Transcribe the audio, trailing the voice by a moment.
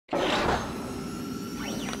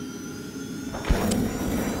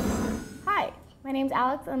My name's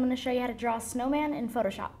Alex, and I'm going to show you how to draw a snowman in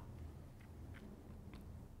Photoshop.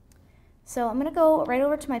 So I'm going to go right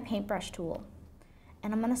over to my paintbrush tool,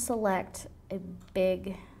 and I'm going to select a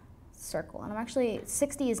big circle. And I'm actually,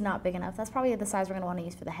 60 is not big enough. That's probably the size we're going to want to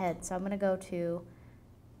use for the head. So I'm going to go to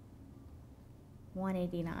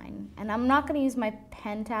 189. And I'm not going to use my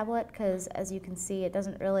pen tablet because, as you can see, it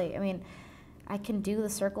doesn't really, I mean, I can do the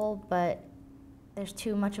circle, but there's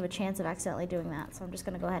too much of a chance of accidentally doing that. So I'm just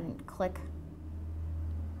going to go ahead and click.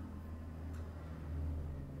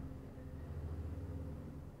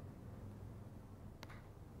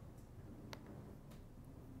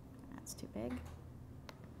 That's too big.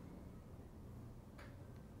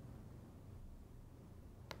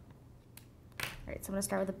 All right, so I'm going to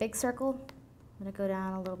start with a big circle. I'm going to go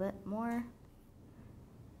down a little bit more.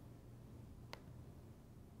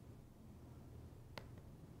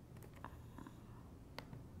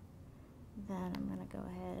 Then I'm going to go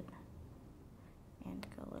ahead and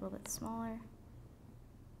go a little bit smaller. All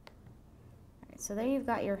right, so there you've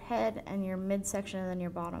got your head and your midsection and then your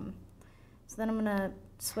bottom. So then I'm going to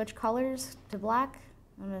switch colors to black.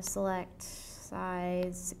 I'm going to select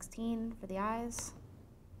size 16 for the eyes.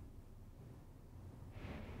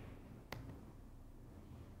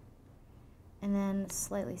 And then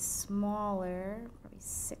slightly smaller, probably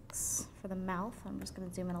 6 for the mouth. I'm just going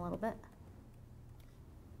to zoom in a little bit.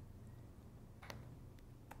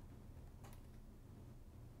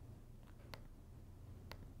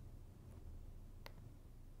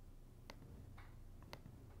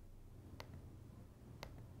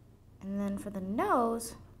 And then for the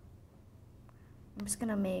nose, I'm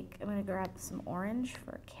going to grab some orange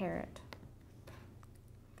for a carrot.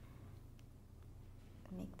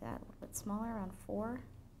 Make that a little bit smaller, around 4.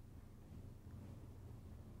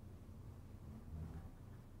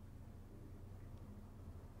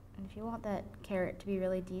 And if you want that carrot to be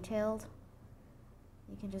really detailed,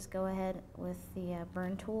 you can just go ahead with the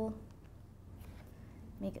burn tool,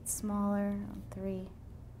 make it smaller, around 3.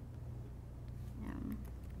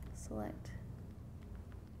 Select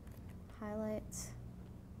highlights.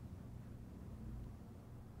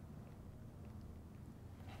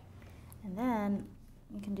 And then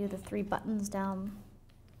you can do the 3 buttons down.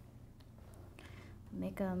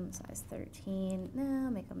 Make them size 13. No,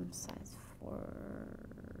 make them size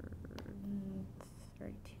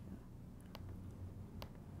 32.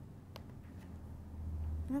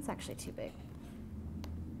 That's actually too big.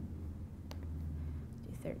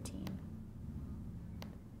 Do 13.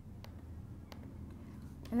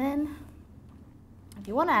 And then, if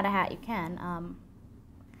you want to add a hat, you can.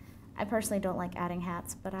 I personally don't like adding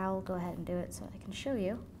hats, but I'll go ahead and do it so I can show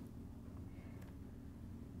you.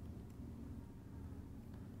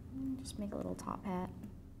 Just make a little top hat.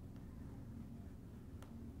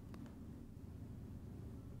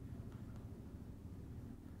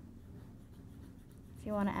 If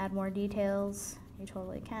you want to add more details, you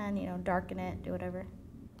totally can. You know, darken it, do whatever.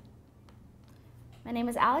 My name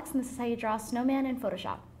is Alex, and this is how you draw a snowman in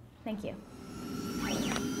Photoshop. Thank you.